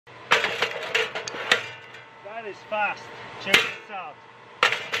That is fast. Check this out.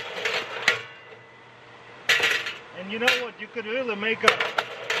 And you know what? You could really make a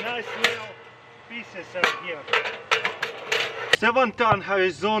nice little pieces out here. 7-ton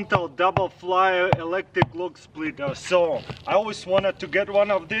horizontal double flyer electric log splitter. So I always wanted to get one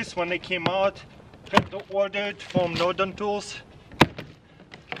of these when they came out. Had to order it from Northern Tools.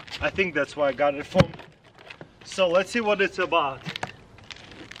 I think that's where I got it from. So let's see what it's about.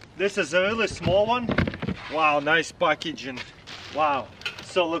 This is a really small one. Wow, nice packaging. Wow.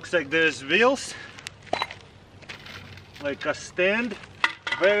 So looks like there's wheels, like a stand.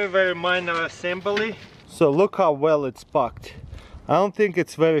 Very minor assembly. So look how well it's packed. I don't think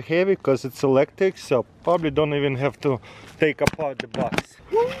it's very heavy because it's electric, so probably don't even have to take apart the box.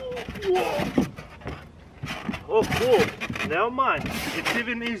 Whoa. Oh cool, never mind, it's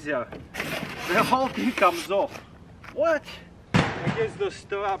even easier. The whole thing comes off. What? I guess the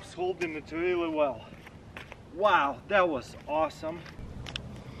straps holding it really well. Wow, that was awesome.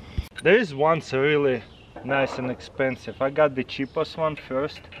 There is one really nice and expensive. I got the cheapest one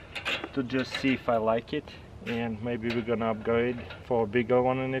first to just see if I like it, and maybe we're gonna upgrade for a bigger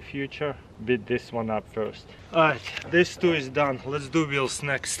one in the future. Beat this one up first. Alright, this two is done. Let's do wheels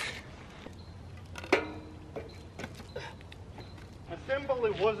next.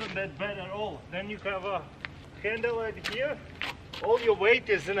 Assembly wasn't that bad at all. Then you have a handle right here. All your weight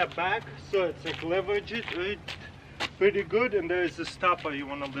is in the back, so it's like leverage it right, pretty good, and there is a stopper you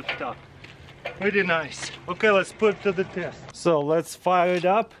want to lift up. Pretty nice. Okay, let's put it to the test. So let's fire it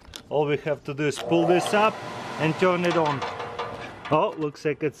up. All we have to do is pull this up and turn it on. Oh, looks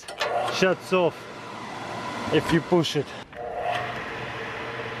like it shuts off if you push it.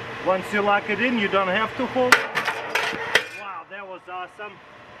 Once you lock it in, you don't have to hold it. Wow, that was awesome.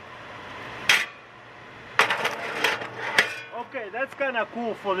 Okay, that's kind of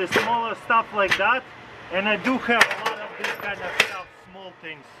cool for the smaller stuff like that. And I do have a lot of this kind of stuff, small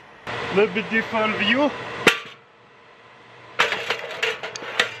things. A little bit different view.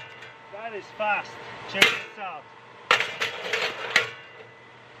 That is fast. Check this out.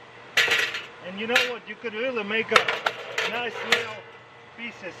 And you know what? You could really make a nice little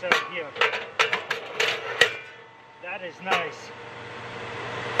pieces out here. That is nice.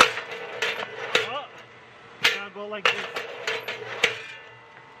 Oh, now go like this.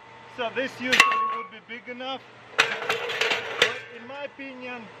 So this usually would be big enough. But in my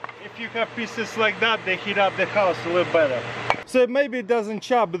opinion, if you have pieces like that, they heat up the house a little better. So maybe it doesn't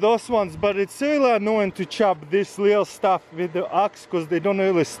chop those ones, but it's really annoying to chop this little stuff with the axe because they don't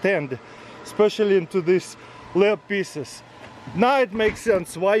really stand, especially into these little pieces. Now it makes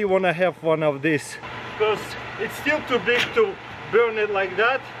sense why you want to have one of these, because it's still too big to burn it like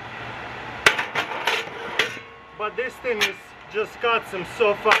that, but this thing is just cuts them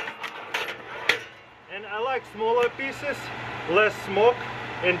so fast. And I like smaller pieces, less smoke,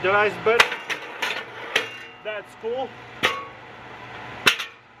 and dries better. That's cool.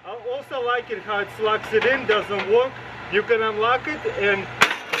 I also like it how it locks it in, doesn't work. You can unlock it and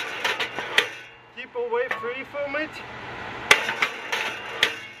keep away free from it,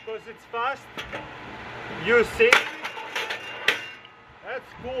 because it's fast. You see? That's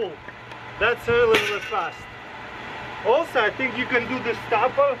cool. That's really fast. Also, I think you can do the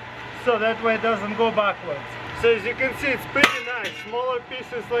stopper so that way it doesn't go backwards. So as you can see, it's pretty nice. Smaller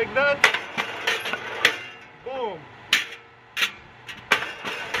pieces like that. Boom.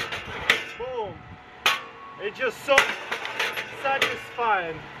 Boom. It's just so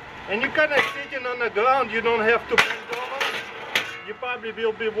satisfying. And you're kind of sitting on the ground, you don't have to bend over. You probably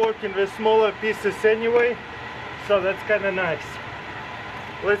will be working with smaller pieces anyway, so that's kind of nice.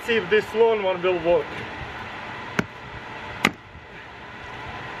 Let's see if this long one will work.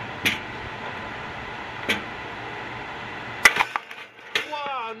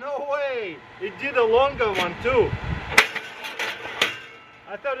 Wow, no way! It did a longer one too.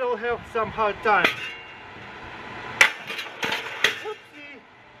 I thought it'll have some hard time.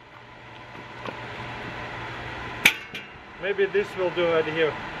 Maybe this will do right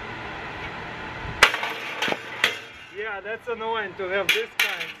here. Yeah, that's annoying to have this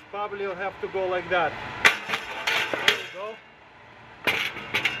kind. Probably you'll have to go like that. There you go.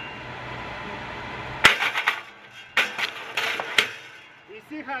 You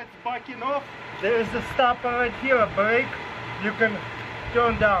see how it's backing off? There is a stopper right here, a brake. You can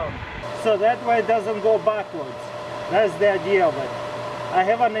turn down. So that way it doesn't go backwards. That's the idea of it. I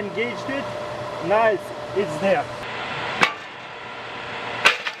haven't engaged it. Now it's there.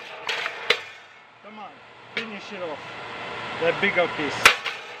 Finish it off, that bigger piece.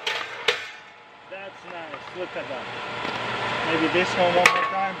 That's nice, look at that. Maybe this one more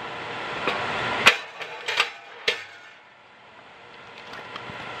time.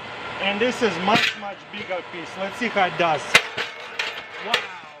 And this is much bigger piece. Let's see how it does. Wow.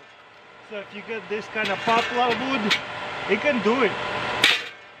 So if you get this kind of poplar wood, it can do it.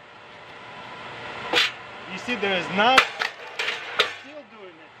 You see there's nuts, still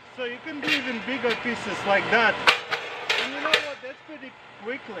doing it. So you can do even bigger pieces like that. And you know what, that's pretty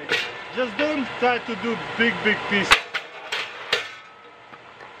quickly. Just don't try to do big pieces.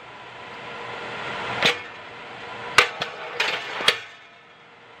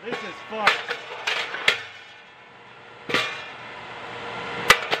 This is fun.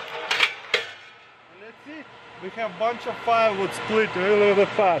 And that's it. We have a bunch of firewood split really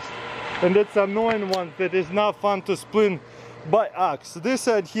fast. And that's annoying one that is not fun to split by axe. This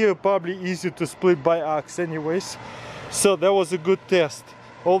side here probably easy to split by axe anyways. So that was a good test.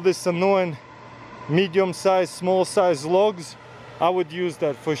 All this annoying medium size, small size logs, I would use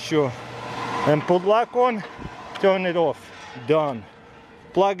that for sure. And put lock on, turn it off, done.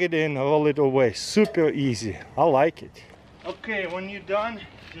 Plug it in, roll it away. Super easy. I like it. Okay, when you're done,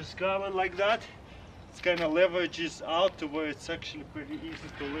 just grab it like that. It kind of leverages out to where it's actually pretty easy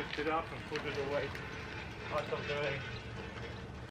to lift it up and put it away out of the way.